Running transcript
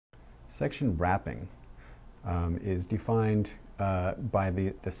Section wrapping is defined by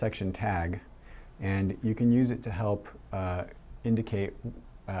the section tag, and you can use it to help indicate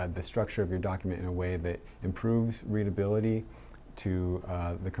the structure of your document in a way that improves readability to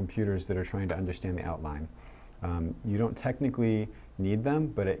the computers that are trying to understand the outline. You don't technically need them,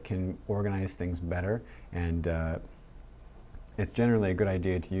 but it can organize things better, and it's generally a good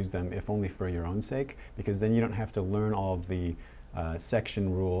idea to use them, if only for your own sake, because then you don't have to learn all of the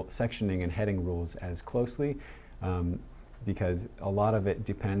sectioning and heading rules as closely, because a lot of it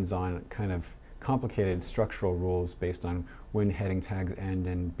depends on kind of complicated structural rules based on when heading tags end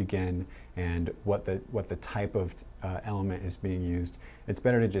and begin, and what the type of element is being used. It's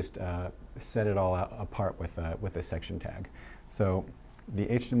better to just set it all apart with a section tag. So the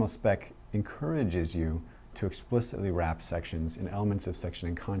HTML spec encourages you to explicitly wrap sections in elements of section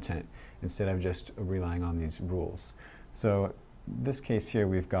and content instead of just relying on these rules. So in this case here,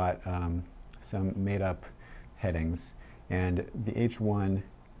 we've got some made-up headings, and the H1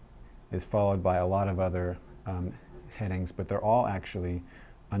 is followed by a lot of other headings, but they're all actually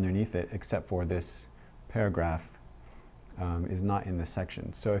underneath it, except for this paragraph is not in this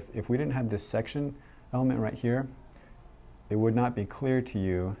section. So if we didn't have this section element right here, it would not be clear to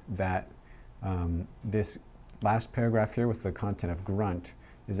you that this last paragraph here with the content of grunt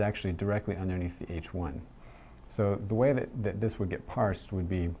is actually directly underneath the H1. So the way that this would get parsed would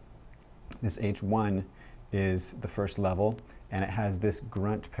be this H1 is the first level, and it has this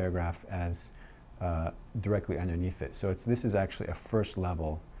grunt paragraph as directly underneath it. So this is actually a first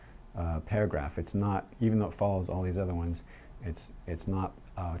level paragraph. It's not, even though it follows all these other ones, it's not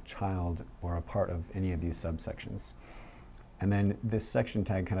a child or a part of any of these subsections. And then this section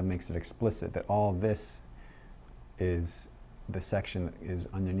tag kind of makes it explicit that all of this is the section that is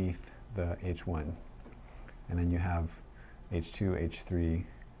underneath the H1. And then you have H2, H3,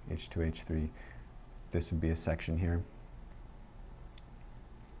 H2, H3. This would be a section here.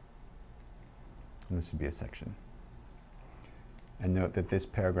 And this would be a section. And note that this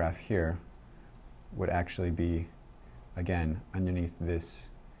paragraph here would actually be, again, underneath this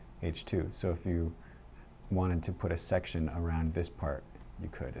H2. So if you wanted to put a section around this part, you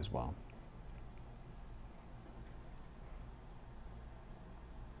could as well.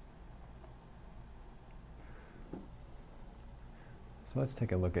 So let's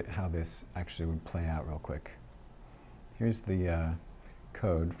take a look at how this actually would play out real quick. Here's the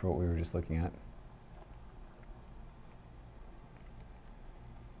code for what we were just looking at.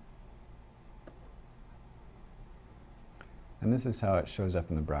 And this is how it shows up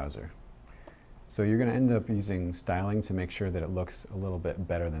in the browser. So you're going to end up using styling to make sure that it looks a little bit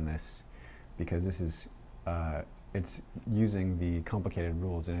better than this, because this is it's using the complicated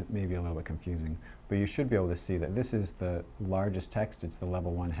rules, and it may be a little bit confusing. But you should be able to see that this is the largest text. It's the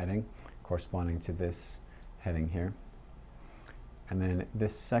level 1 heading corresponding to this heading here. And then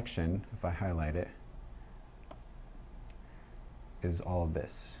this section, if I highlight it, is all of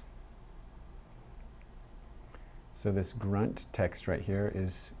this. So this grunt text right here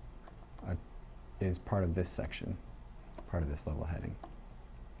is part of this section, part of this level heading.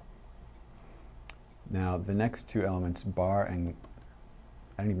 Now the next two elements, bar and,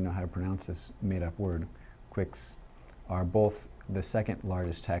 I don't even know how to pronounce this made-up word, quicks, are both the second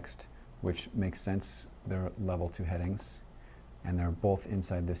largest text, which makes sense. They're level 2 headings, and they're both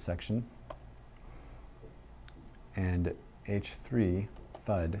inside this section. And H3,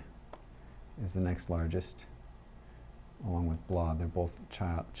 thud, is the next largest, along with blah. They're both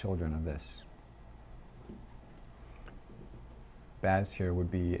children of this. Baz here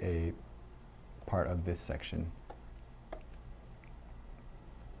would be a part of this section.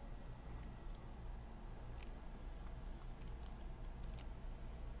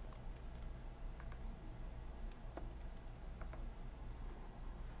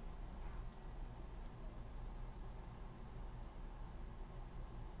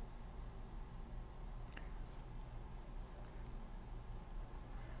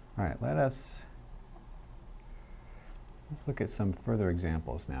 All right, let's look at some further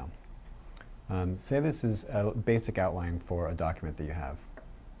examples now. Say this is a basic outline for a document that you have.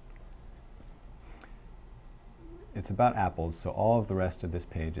 It's about apples, so all of the rest of this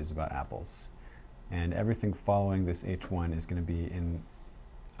page is about apples. And everything following this H1 is going to be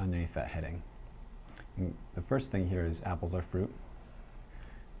underneath that heading. And the first thing here is apples are fruit.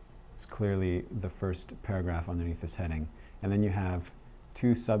 It's clearly the first paragraph underneath this heading. And then you have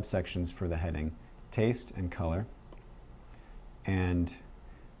two subsections for the heading, taste and color. And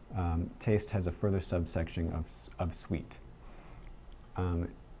taste has a further subsection of sweet.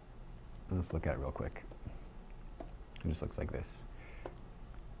 Let's look at it real quick. It just looks like this.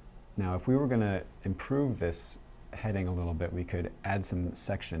 Now, if we were going to improve this heading a little bit, we could add some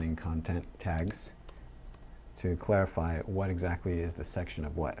sectioning content tags to clarify what exactly is the section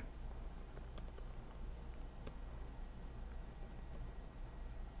of what.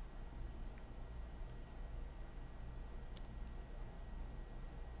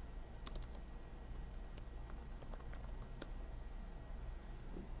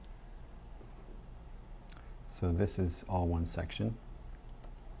 So this is all one section.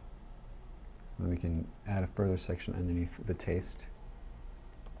 And we can add a further section underneath the taste,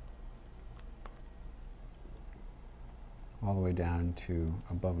 all the way down to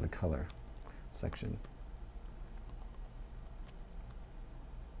above the color section.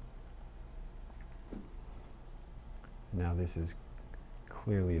 Now this is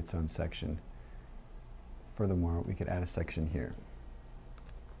clearly its own section. Furthermore, we could add a section here.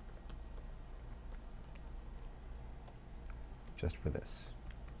 Just for this.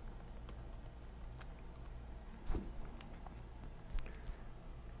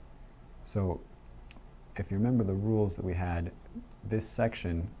 So if you remember the rules that we had, this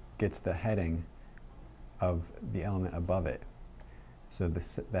section gets the heading of the element above it. So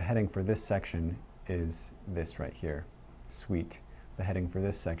the heading for this section is this right here, sweet. The heading for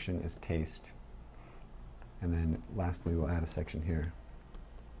this section is taste. And then lastly, we'll add a section here.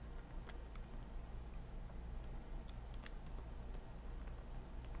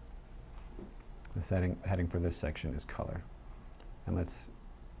 The heading for this section is color. And let's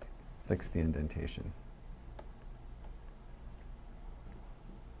fix the indentation.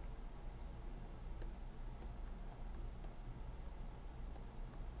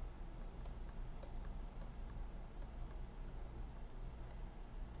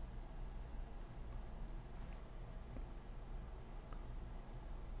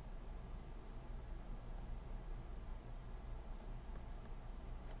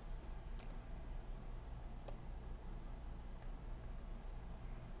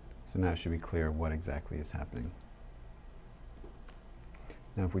 So now it should be clear what exactly is happening.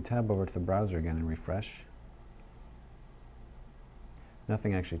 Now if we tab over to the browser again and refresh,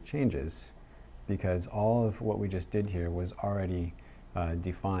 nothing actually changes because all of what we just did here was already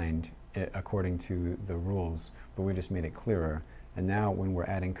defined according to the rules, but we just made it clearer. And now when we're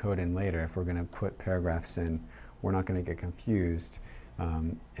adding code in later, if we're going to put paragraphs in, we're not going to get confused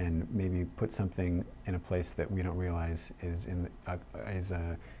and maybe put something in a place that we don't realize is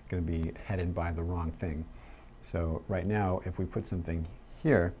going to be headed by the wrong thing. So right now, if we put something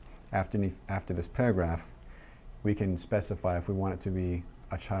here after this paragraph, we can specify if we want it to be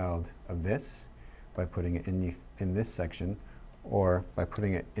a child of this by putting it in this section, or by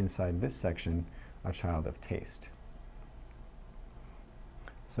putting it inside this section, a child of taste.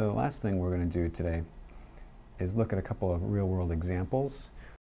 So the last thing we're going to do today is look at a couple of real-world examples